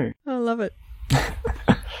to go. I love it.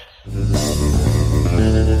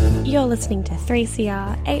 You're listening to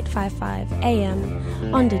 3CR 855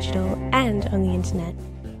 AM on digital and on the internet.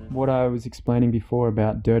 What I was explaining before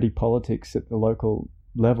about dirty politics at the local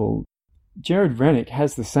level, Jared Rennick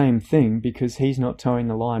has the same thing because he's not towing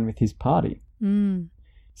the line with his party.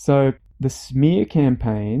 So the smear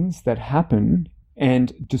campaigns that happen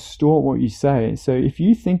and distort what you say. So if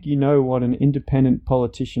you think you know what an independent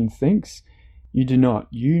politician thinks, you do not.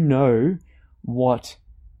 You know what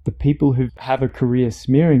the people who have a career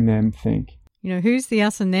smearing them think. Who's the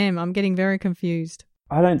us and them? I'm getting very confused.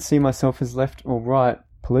 I don't see myself as left or right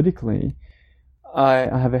politically. I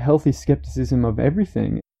have a healthy skepticism of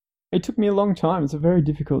everything. It took me a long time. It's a very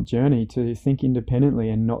difficult journey to think independently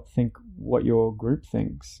and not think what your group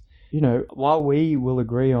thinks. While we will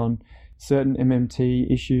agree on certain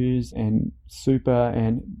MMT issues and super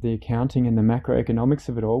and the accounting and the macroeconomics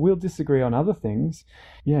of it all. We'll disagree on other things.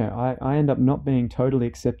 Yeah, I end up not being totally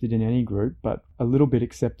accepted in any group, but a little bit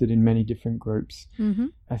accepted in many different groups. Mm-hmm.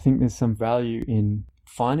 I think there's some value in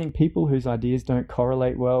finding people whose ideas don't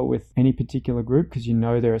correlate well with any particular group, because you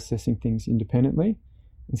know they're assessing things independently.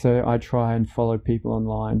 And so I try and follow people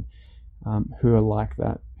online who are like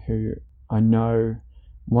that, who I know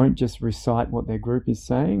won't just recite what their group is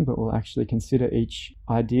saying, but will actually consider each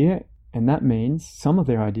idea. And that means some of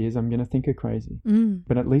their ideas I'm going to think are crazy.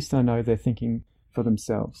 But at least I know they're thinking for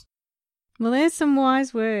themselves. Well, there's some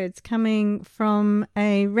wise words coming from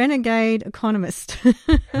a renegade economist. So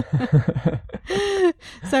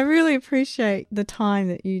I really appreciate the time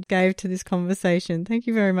that you gave to this conversation. Thank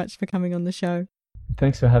you very much for coming on the show.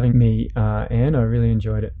 Thanks for having me, Anne. I really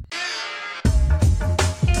enjoyed it.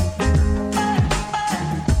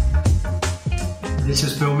 This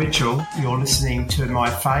is Bill Mitchell. You're listening to my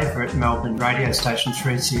favourite Melbourne radio station,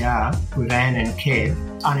 3CR, with Anne and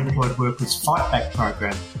Kev, Unemployed Workers Fight Back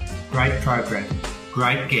program. Great program.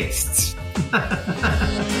 Great guests.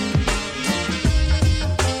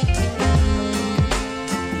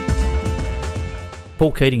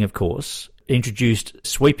 Paul Keating, of course, introduced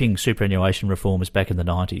sweeping superannuation reforms back in the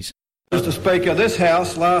 90s. Mr Speaker, this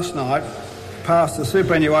House last night passed the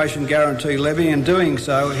Superannuation Guarantee Levy. In doing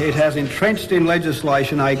so, it has entrenched in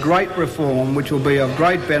legislation a great reform which will be of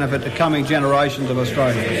great benefit to coming generations of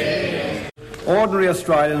Australians. Ordinary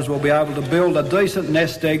Australians will be able to build a decent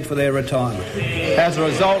nest egg for their retirement as a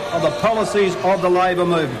result of the policies of the Labor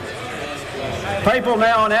movement. People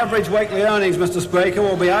now on average weekly earnings, Mr Speaker,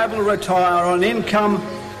 will be able to retire on an income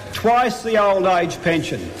twice the old age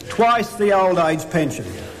pension. Twice the old age pension.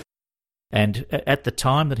 And at the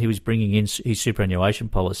time that he was bringing in his superannuation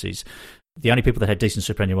policies, the only people that had decent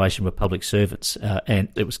superannuation were public servants, and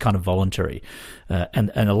it was kind of voluntary. And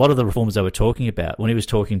a lot of the reforms they were talking about, when he was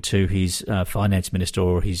talking to his finance minister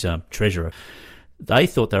or his treasurer, they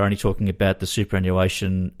thought they were only talking about the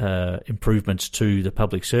superannuation improvements to the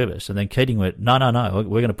public service. And then Keating went, no,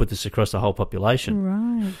 we're going to put this across the whole population.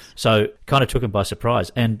 Right. So kind of took him by surprise.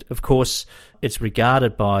 And, of course, it's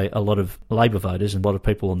regarded by a lot of Labor voters and a lot of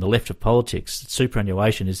people on the left of politics that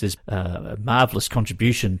superannuation is this marvellous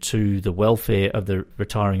contribution to the welfare of the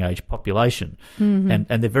retiring age population. Mm-hmm.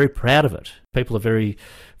 And they're very proud of it. People are very,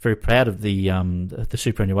 very proud of the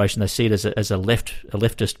superannuation. They see it as a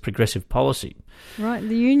leftist progressive policy. Right.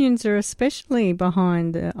 The unions are especially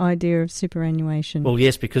behind the idea of superannuation. Well,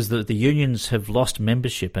 yes, because the unions have lost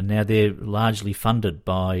membership and now they're largely funded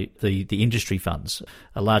by the industry funds.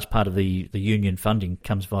 A large part of the union funding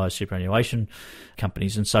comes via superannuation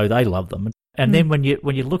companies, and so they love them. And then when you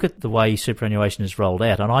look at the way superannuation is rolled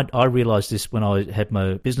out, and I realised this when I had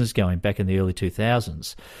my business going back in the early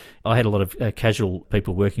 2000s, I had a lot of casual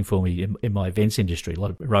people working for me in my events industry, a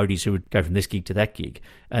lot of roadies who would go from this gig to that gig.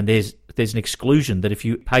 And there's an exclusion that if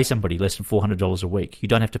you pay somebody less than $400 a week, you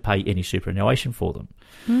don't have to pay any superannuation for them.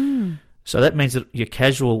 Mm. So that means that your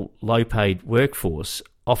casual, low-paid workforce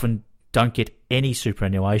often don't get any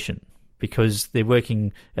superannuation, because they're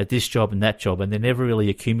working at this job and that job and they're never really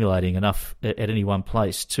accumulating enough at any one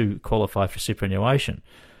place to qualify for superannuation.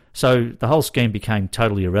 So the whole scheme became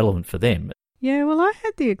totally irrelevant for them. Yeah, well, I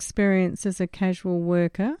had the experience as a casual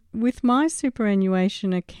worker with my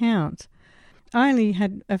superannuation account. I only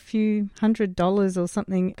had a few $100s or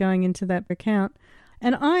something going into that account,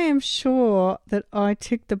 and I am sure that I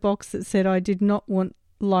ticked the box that said I did not want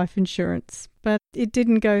life insurance, but it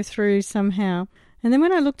didn't go through somehow. And then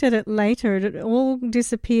when I looked at it later, it all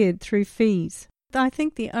disappeared through fees. I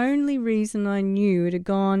think the only reason I knew it had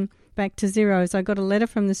gone back to zero is I got a letter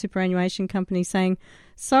from the superannuation company saying,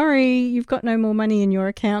 sorry, you've got no more money in your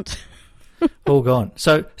account. All gone.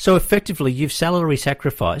 So effectively, you've salary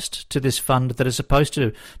sacrificed to this fund that is supposed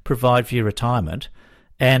to provide for your retirement,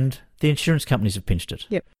 and the insurance companies have pinched it.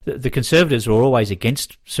 Yep. The Conservatives were always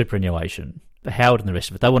against superannuation, Howard and the rest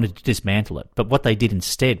of it. They wanted to dismantle it. But what they did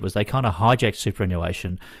instead was they kind of hijacked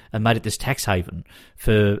superannuation and made it this tax haven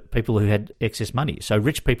for people who had excess money. So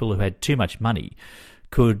rich people who had too much money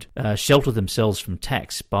could shelter themselves from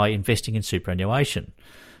tax by investing in superannuation.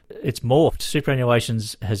 It's morphed. Superannuation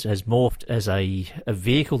has morphed as a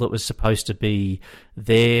vehicle that was supposed to be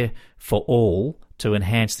there for all to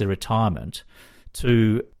enhance their retirement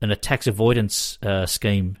to a tax avoidance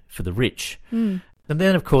scheme for the rich. Mm. And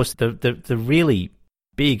then, of course, the really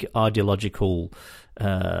big ideological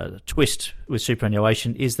twist with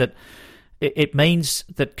superannuation is that it means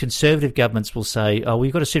that Conservative governments will say, oh,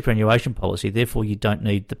 we've got a superannuation policy, therefore you don't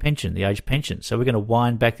need the pension, the age pension, so we're going to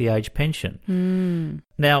wind back the age pension. Mm.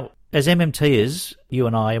 Now, as MMTers, you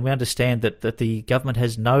and I, and we understand that the government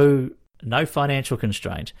has no financial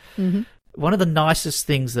constraint. Mm-hmm. One of the nicest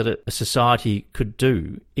things that a society could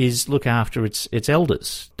do is look after its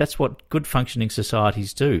elders. That's what good functioning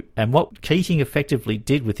societies do. And what Keating effectively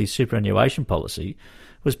did with his superannuation policy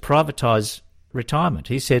was privatise retirement.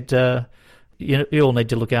 He said, you all need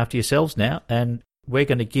to look after yourselves now, and we're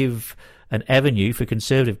going to give an avenue for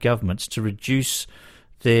Conservative governments to reduce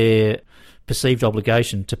their perceived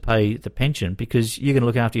obligation to pay the pension because you're going to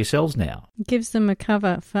look after yourselves now. Gives them a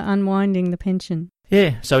cover for unwinding the pension.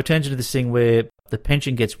 Yeah, so it turns into this thing where the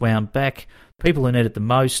pension gets wound back, people who need it the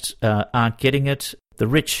most aren't getting it, the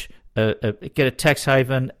rich get a tax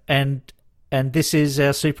haven, and this is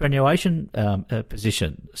our superannuation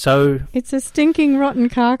position. So it's a stinking rotten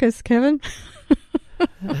carcass, Kevin.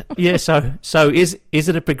 Yeah, so is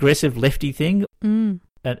it a progressive lefty thing? Mm.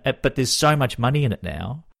 But there's so much money in it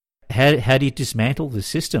now. How do you dismantle the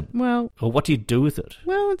system? Well, or what do you do with it?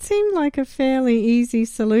 Well, it seemed like a fairly easy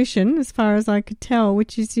solution as far as I could tell,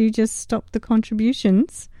 which is you just stop the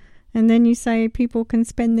contributions and then you say people can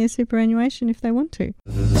spend their superannuation if they want to.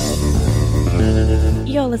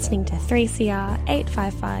 You're listening to 3CR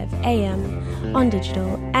 855 AM on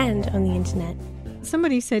digital and on the internet.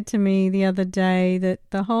 Somebody said to me the other day that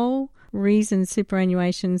the whole reason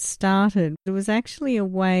superannuation started, it was actually a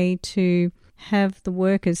way to have the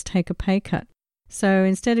workers take a pay cut. So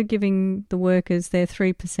instead of giving the workers their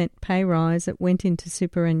 3% pay rise, it went into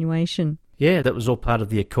superannuation. Yeah, that was all part of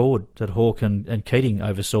the accord that Hawke and Keating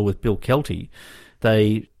oversaw with Bill Kelty.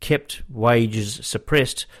 They kept wages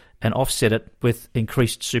suppressed and offset it with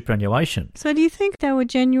increased superannuation. So do you think they were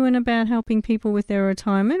genuine about helping people with their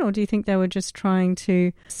retirement, or do you think they were just trying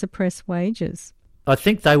to suppress wages? I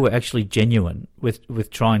think they were actually genuine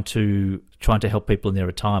with trying to help people in their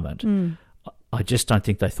retirement. Mm. I just don't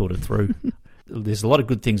think they thought it through. There's a lot of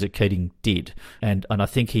good things that Keating did, and I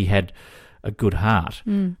think he had a good heart.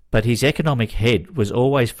 Mm. But his economic head was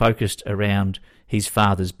always focused around his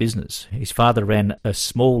father's business. His father ran a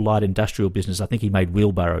small light industrial business. I think he made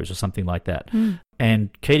wheelbarrows or something like that. Mm. And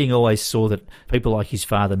Keating always saw that people like his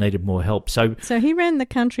father needed more help. So he ran the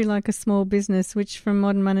country like a small business, which from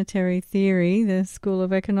modern monetary theory, the school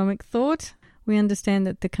of economic thought, we understand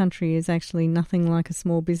that the country is actually nothing like a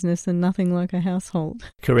small business and nothing like a household.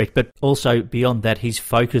 Correct, but also beyond that, his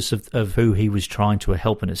focus of who he was trying to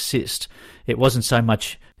help and assist, it wasn't so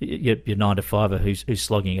much your 9-to-5er who's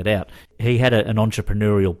slogging it out. He had an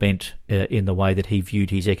entrepreneurial bent in the way that he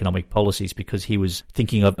viewed his economic policies, because he was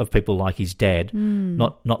thinking of people like his dad,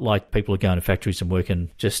 not like people who go into factories and work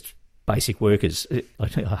in just basic workers. I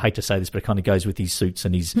hate to say this, but it kind of goes with his suits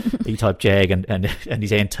and his E-type Jag and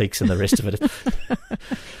his antiques and the rest of it.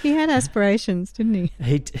 He had aspirations, didn't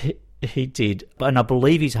he? He did, and I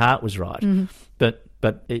believe his heart was right. Mm-hmm.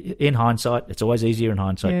 But in hindsight, it's always easier in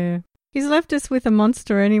hindsight. Yeah. He's left us with a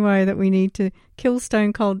monster anyway that we need to kill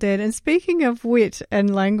stone cold dead. And speaking of wit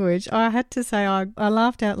and language, I had to say I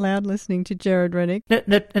laughed out loud listening to Gerard Rennick.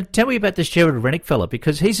 Now, tell me about this Gerard Rennick fella,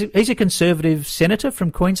 because he's a Conservative senator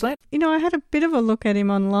from Queensland. You know, I had a bit of a look at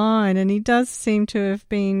him online, and he does seem to have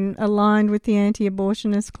been aligned with the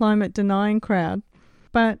anti-abortionist climate-denying crowd.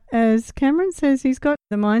 But as Cameron says, he's got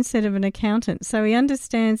the mindset of an accountant, so he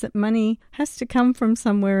understands that money has to come from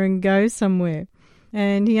somewhere and go somewhere.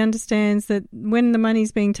 And he understands that when the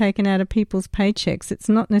money's being taken out of people's paychecks, it's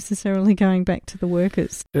not necessarily going back to the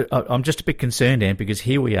workers. I'm just a bit concerned, Anne, because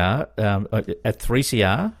here we are at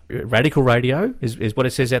 3CR, Radical Radio is what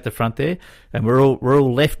it says out the front there, and we're all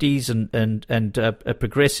lefties and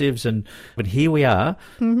progressives, but here we are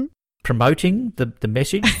promoting the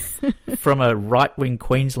message from a right-wing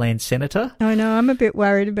Queensland senator. I know, I'm a bit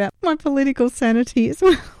worried about my political sanity as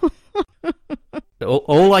well.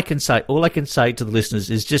 All I can say to the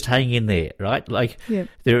listeners is just hang in there, right? Like, yep.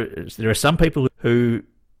 There are some people who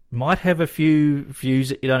might have a few views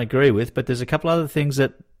that you don't agree with, but there's a couple other things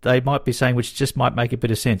that they might be saying which just might make a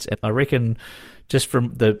bit of sense. And I reckon, just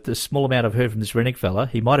from the small amount I've heard from this Rennick fella,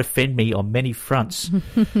 he might offend me on many fronts,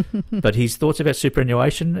 but his thoughts about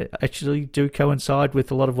superannuation actually do coincide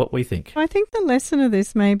with a lot of what we think. I think the lesson of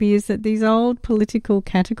this maybe is that these old political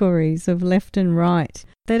categories of left and right,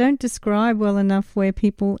 they don't describe well enough where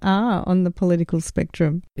people are on the political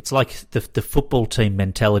spectrum. It's like the football team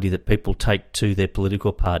mentality that people take to their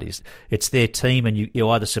political parties. It's their team, and you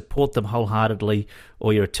either support them wholeheartedly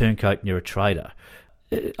or you're a turncoat and you're a traitor.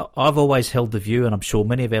 I've always held the view, and I'm sure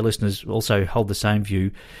many of our listeners also hold the same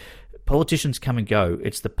view, politicians come and go.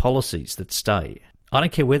 It's the policies that stay. I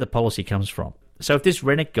don't care where the policy comes from. So if this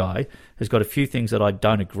Rennick guy has got a few things that I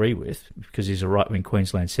don't agree with because he's a right-wing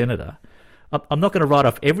Queensland senator, I'm not going to write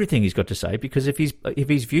off everything he's got to say, because if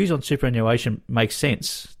his views on superannuation make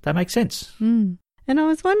sense, they make sense. Mm. And I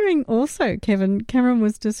was wondering also, Kevin, Cameron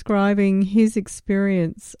was describing his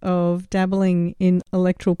experience of dabbling in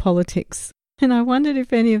electoral politics. And I wondered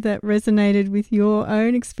if any of that resonated with your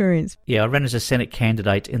own experience. Yeah, I ran as a Senate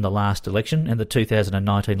candidate in the last election, in the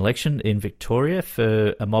 2019 election in Victoria,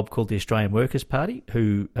 for a mob called the Australian Workers' Party,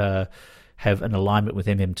 who have an alignment with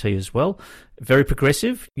MMT as well. Very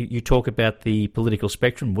progressive. You talk about the political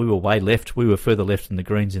spectrum. We were way left. We were further left than the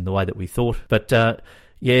Greens in the way that we thought. But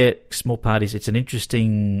yeah, small parties, it's an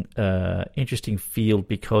interesting field,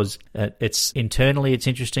 because it's internally it's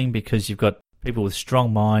interesting because you've got people with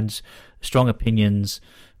strong minds, strong opinions,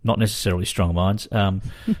 not necessarily strong minds,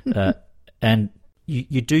 and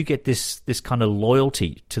you do get this kind of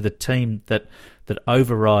loyalty to the team that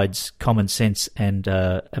overrides common sense and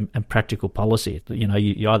practical policy. You know,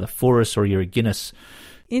 you're either for us or you're against us.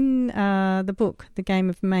 In the book, The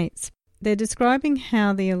Game of Mates, they're describing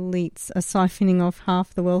how the elites are siphoning off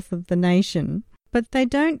half the wealth of the nation, but they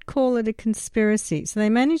don't call it a conspiracy. So they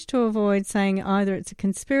manage to avoid saying either it's a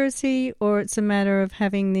conspiracy or it's a matter of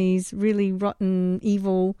having these really rotten,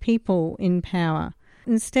 evil people in power.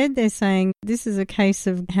 Instead, they're saying this is a case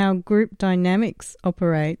of how group dynamics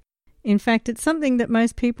operate. In fact, it's something that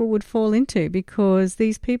most people would fall into, because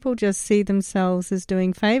these people just see themselves as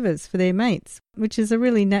doing favours for their mates, which is a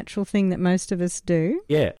really natural thing that most of us do.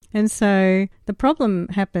 Yeah. And so the problem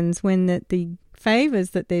happens when the favours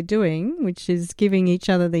that they're doing, which is giving each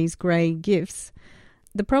other these grey gifts,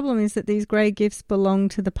 the problem is that these grey gifts belong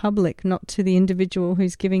to the public, not to the individual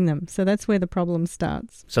who's giving them. So that's where the problem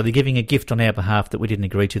starts. So they're giving a gift on our behalf that we didn't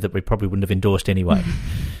agree to, that we probably wouldn't have endorsed anyway.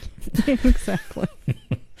 Yeah, exactly.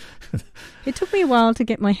 It took me a while to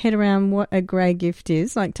get my head around what a grey gift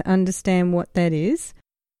is, like to understand what that is.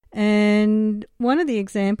 And one of the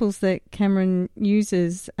examples that Cameron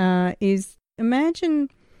uses is, imagine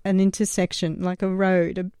an intersection, like a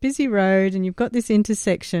road, a busy road, and you've got this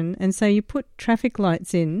intersection, and so you put traffic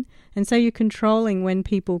lights in, and so you're controlling when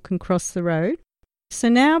people can cross the road. So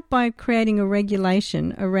now by creating a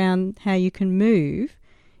regulation around how you can move,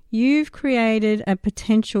 you've created a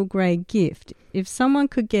potential grey gift. If someone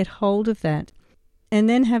could get hold of that and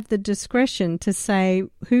then have the discretion to say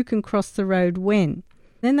who can cross the road when,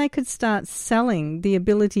 then they could start selling the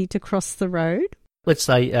ability to cross the road. Let's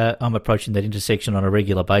say I'm approaching that intersection on a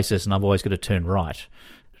regular basis and I've always got to turn right.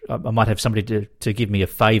 I might have somebody to give me a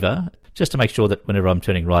favour just to make sure that whenever I'm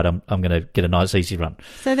turning right, I'm going to get a nice, easy run.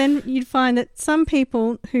 So then you'd find that some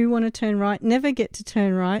people who want to turn right never get to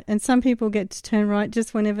turn right, and some people get to turn right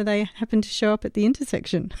just whenever they happen to show up at the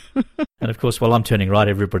intersection. And of course, while I'm turning right,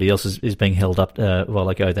 everybody else is being held up while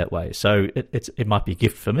I go that way. So it might be a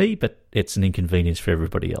gift for me, but it's an inconvenience for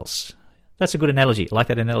everybody else. That's a good analogy. I like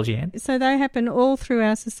that analogy, Anne. So they happen all through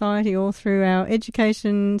our society, all through our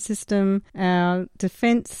education system, our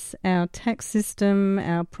defence, our tax system,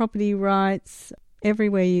 our property rights,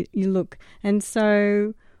 everywhere you look. And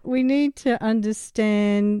so we need to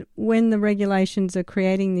understand when the regulations are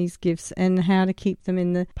creating these gifts and how to keep them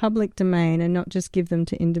in the public domain and not just give them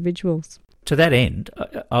to individuals. To that end,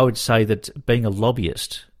 I would say that being a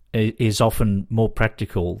lobbyist is often more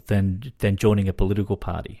practical than joining a political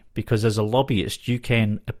party, because as a lobbyist you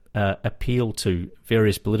can appeal to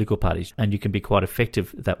various political parties and you can be quite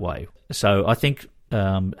effective that way. So I think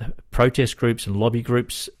protest groups and lobby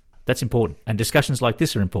groups, that's important. And discussions like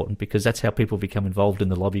this are important because that's how people become involved in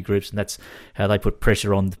the lobby groups, and that's how they put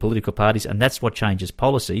pressure on the political parties, and that's what changes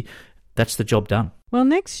policy. That's the job done. Well,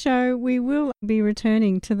 next show we will be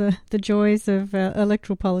returning to the joys of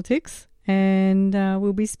electoral politics. And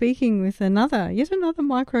we'll be speaking with yet another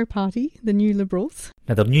micro party, the New Liberals.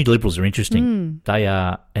 Now, the New Liberals are interesting. They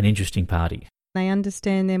are an interesting party. They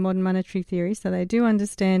understand their modern monetary theory, so they do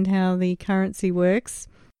understand how the currency works,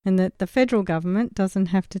 and that the federal government doesn't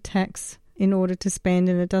have to tax in order to spend,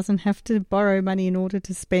 and it doesn't have to borrow money in order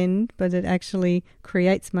to spend, but it actually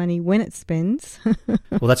creates money when it spends.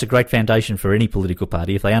 Well, that's a great foundation for any political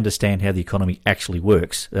party. If they understand how the economy actually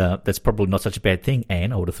works, that's probably not such a bad thing,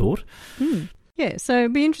 Anne, I would have thought. Yeah, so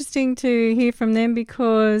it'd be interesting to hear from them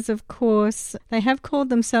because, of course, they have called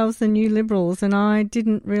themselves the New Liberals, and I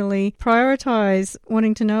didn't really prioritise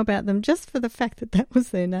wanting to know about them just for the fact that that was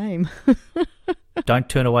their name. Don't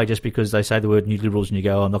turn away just because they say the word New Liberals and you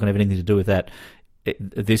go, oh, I'm not going to have anything to do with that.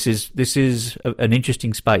 This is an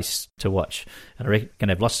interesting space to watch. And I reckon I'm going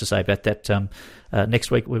to have lots to say about that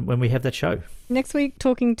next week when we have that show. Next week,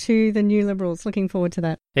 talking to the New Liberals. Looking forward to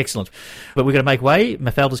that. Excellent. But we're going to make way.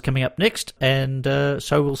 Mafalda's coming up next, and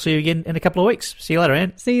so we'll see you again in a couple of weeks. See you later,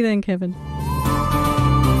 Anne. See you then, Kevin.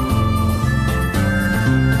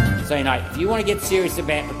 So, if you want to get serious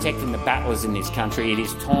about protecting the battlers in this country, it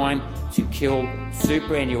is time to kill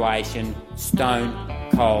superannuation stone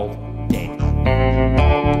cold dead.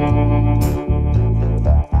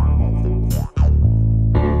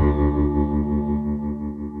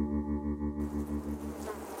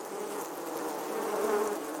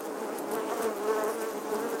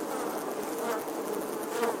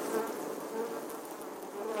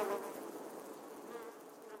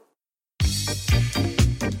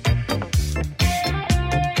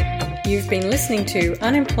 You've been listening to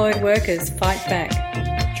Unemployed Workers Fight Back.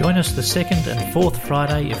 Join us the second and fourth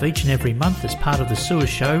Friday of each and every month as part of the Sewer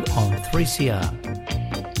Show on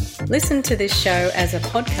 3CR. Listen to this show as a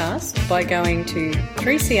podcast by going to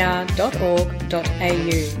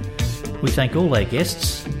 3cr.org.au. We thank all our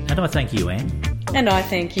guests, and I thank you, Anne. And I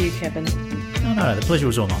thank you, Kevin. Oh no, the pleasure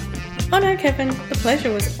was all mine. Oh no, Kevin, the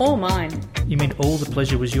pleasure was all mine. You mean all the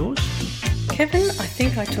pleasure was yours? Kevin, I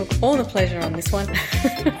think I took all the pleasure on this one.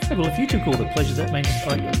 Well, if you took all the pleasure, that means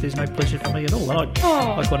there's no pleasure for me at all. I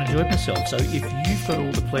quite enjoyed myself. So if you've got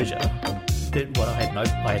all the pleasure, then what? I had no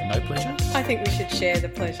pleasure. I think we should share the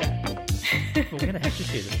pleasure. Well, we're going to have to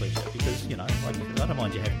share the pleasure because I don't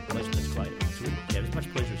mind you having pleasure. That's great. It's really, have as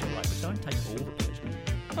much pleasure as you like, but don't take all the pleasure.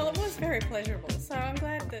 Well, it was very pleasurable, so I'm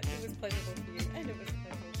glad that it was pleasurable for you and it was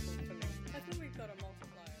pleasurable for me. I think we've got a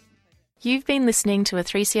multiplier. You've been listening to a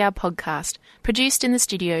 3CR podcast produced in the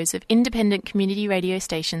studios of independent community radio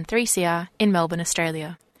station 3CR in Melbourne,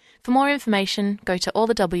 Australia. For more information, go to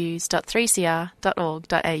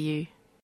allthews.3cr.org.au.